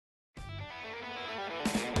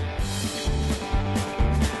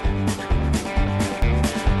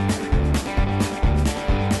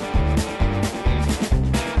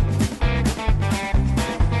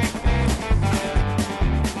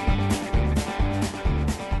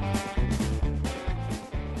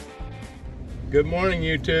Good morning,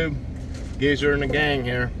 YouTube. Geezer and the gang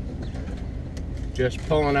here. Just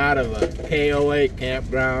pulling out of a KO8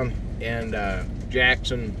 campground in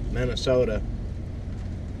Jackson, Minnesota.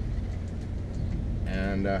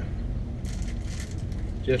 And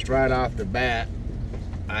just right off the bat,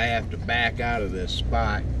 I have to back out of this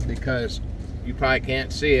spot because you probably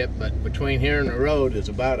can't see it, but between here and the road is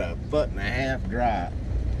about 1.5 foot drop,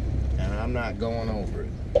 and I'm not going over it.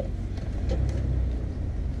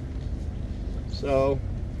 So,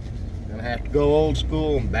 gonna have to go old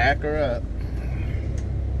school and back her up.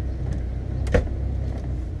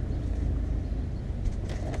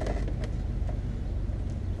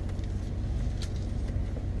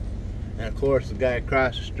 And of course, the guy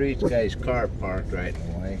across the street's got his car parked right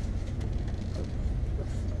in the way.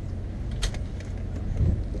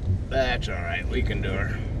 That's all right, we can do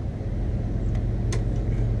her.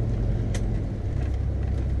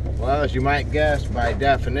 Well, as you might guess, by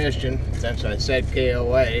definition, since I said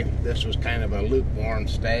KOA, this was kind of a lukewarm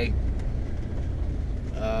stay.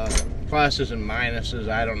 Pluses and minuses,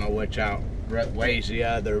 I don't know which outweighs the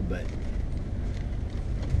other, but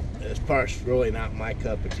this part's really not my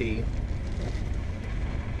cup of tea.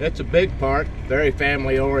 It's a big park, very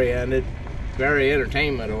family oriented, very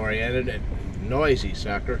entertainment oriented, and noisy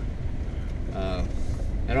sucker.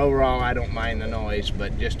 And overall, I don't mind the noise,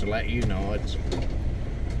 but just to let you know,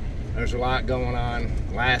 there's a lot going on.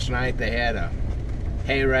 Last night they had a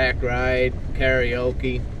hay rack ride,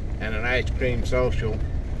 karaoke, and an ice cream social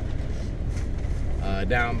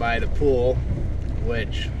down by the pool,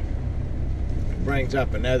 which brings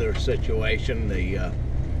up another situation.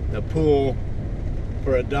 The pool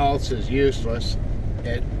for adults is useless.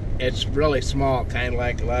 It's really small, kind of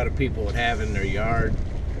like a lot of people would have in their yard,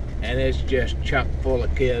 and it's just chock full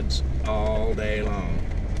of kids all day long.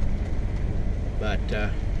 But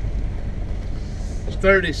it's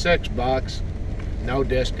 $36, no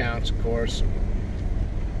discounts, of course.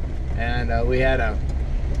 And we had a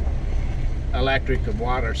electric and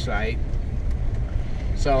water site,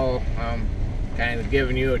 so I'm kind of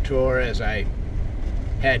giving you a tour as I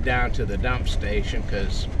head down to the dump station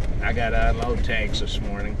because I got to unload tanks this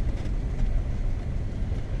morning.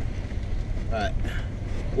 But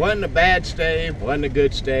wasn't a bad stay, wasn't a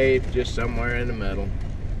good stay, just somewhere in the middle.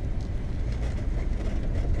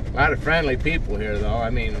 A lot of friendly people here, though. I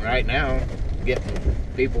mean, right now, getting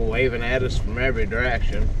people waving at us from every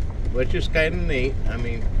direction, which is kind of neat. I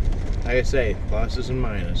mean, like I say, pluses and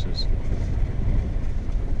minuses.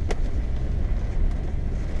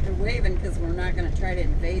 They're waving because we're not going to try to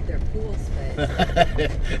invade their pool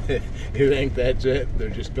space. You think that's it? They're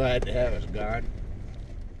just glad to have us gone.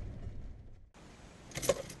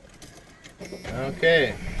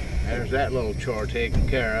 Okay, there's that little chore taken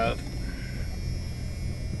care of.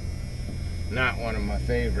 Not one of my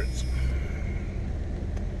favorites.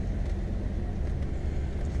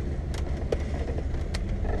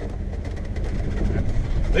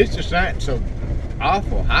 At least it's not so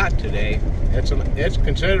awful hot today. It's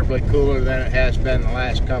considerably cooler than it has been the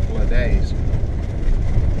last couple of days.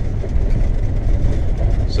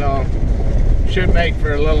 So, should make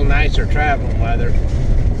for a little nicer traveling weather.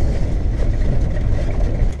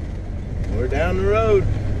 We're down the road.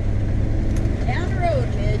 Down the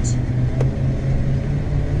road, Midge.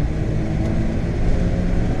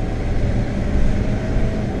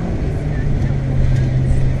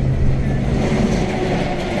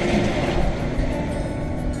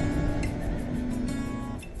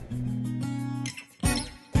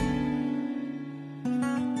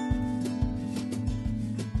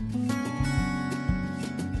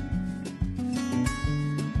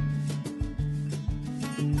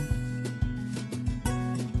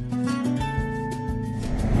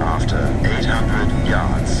 After 800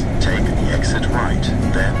 yards, take the exit right,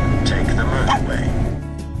 then take the motorway.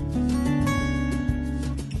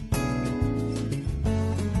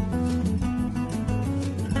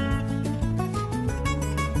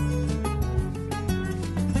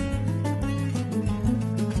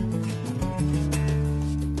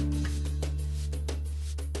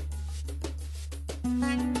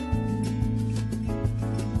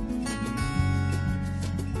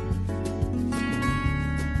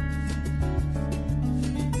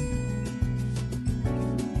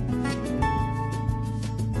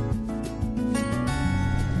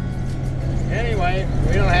 Anyway,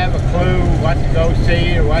 we don't have a clue what to go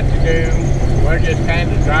see or what to do. We're just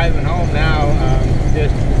kind of driving home now.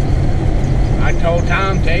 I told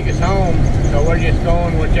Tom take us home, so we're just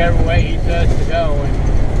going whichever way he says to go.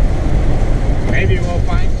 And maybe we'll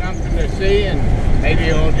find something to see, and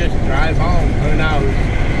maybe we'll just drive home. Who knows?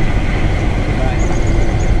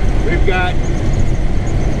 But we've got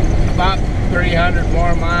about 300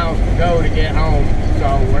 more miles to go to get home,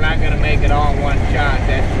 so we're not going to make it all in one shot,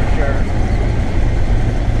 that's for sure.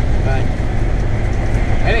 But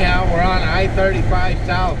anyhow, we're on I-35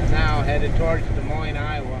 South now, headed towards Des Moines,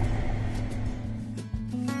 Iowa.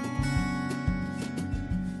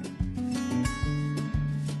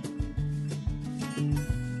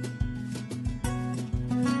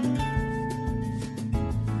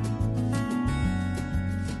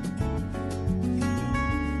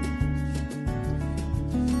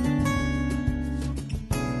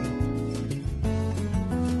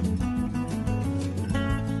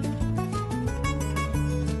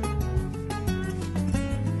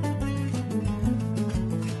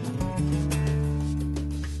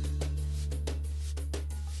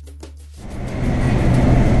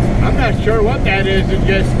 I'm not sure what that is that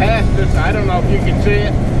just passed us. I don't know if you can see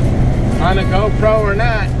it on a GoPro or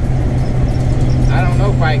not. I don't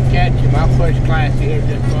know if I can catch him. I'll push Class C here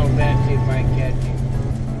just a little bit, see if I can catch him.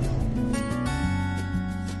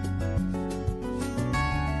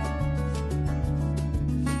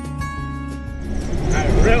 I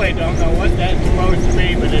really don't know what that's supposed to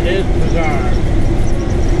be, but it is bizarre.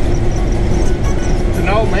 It's an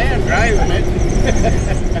old man driving it.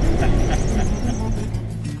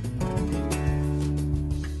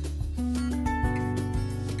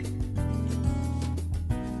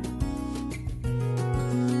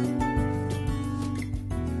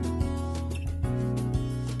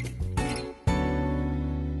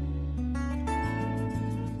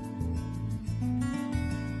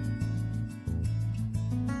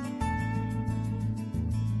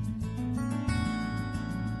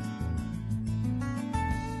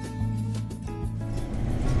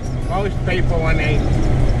 Most people, when they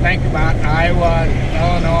think about Iowa,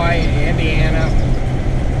 Illinois, Indiana,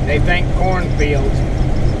 they think cornfields.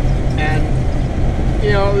 And,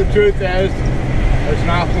 you know, the truth is, there's an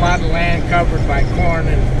awful lot of land't by corn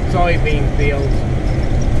and soybean fields.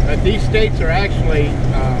 But these states are actually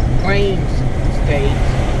plains states.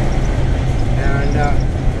 And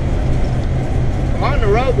along the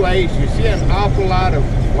roadways, you see an awful lot of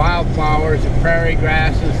wildflowers and prairie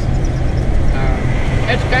grasses.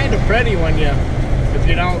 It's kind of pretty when if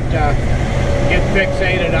you don't get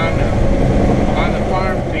fixated on the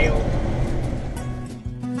farm field.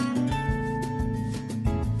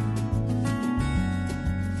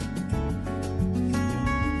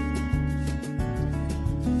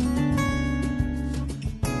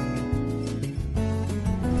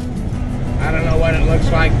 I don't know what it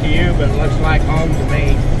looks like to you, but it looks like home to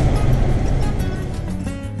me.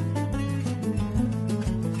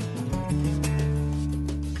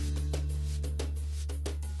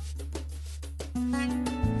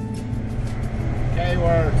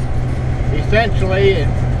 We're essentially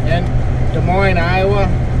in Des Moines, Iowa.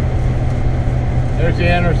 There's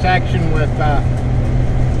the intersection with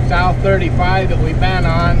South 35 that we've been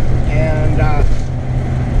on, and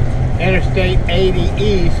Interstate 80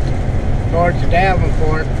 East towards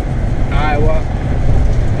Davenport, Iowa.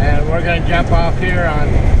 And we're going to jump off here on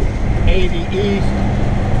 80 East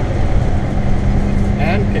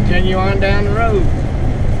and continue on down the road.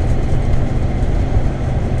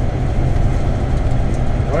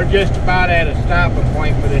 We're just about at a stopping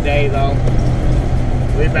point for the day, though.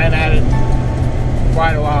 We've been at it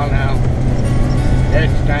quite a while now.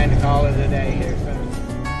 It's time to call it a day here soon.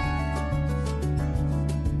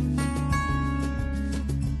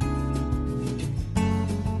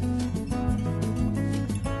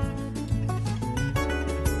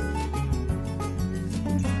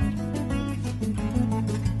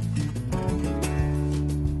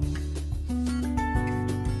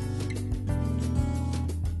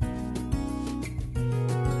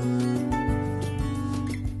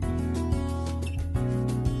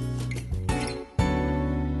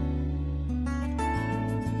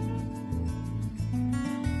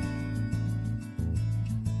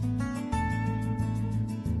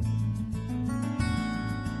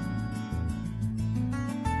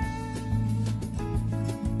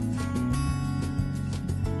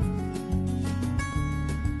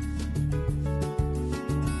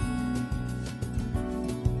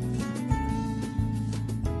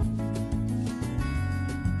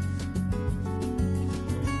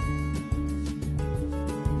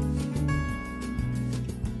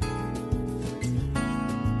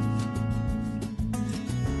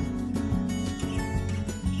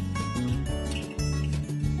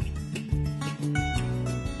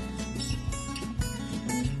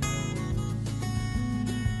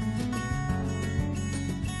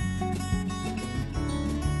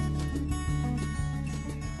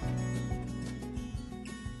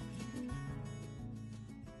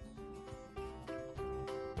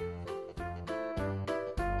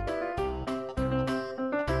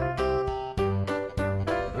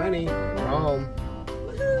 Honey, we're home.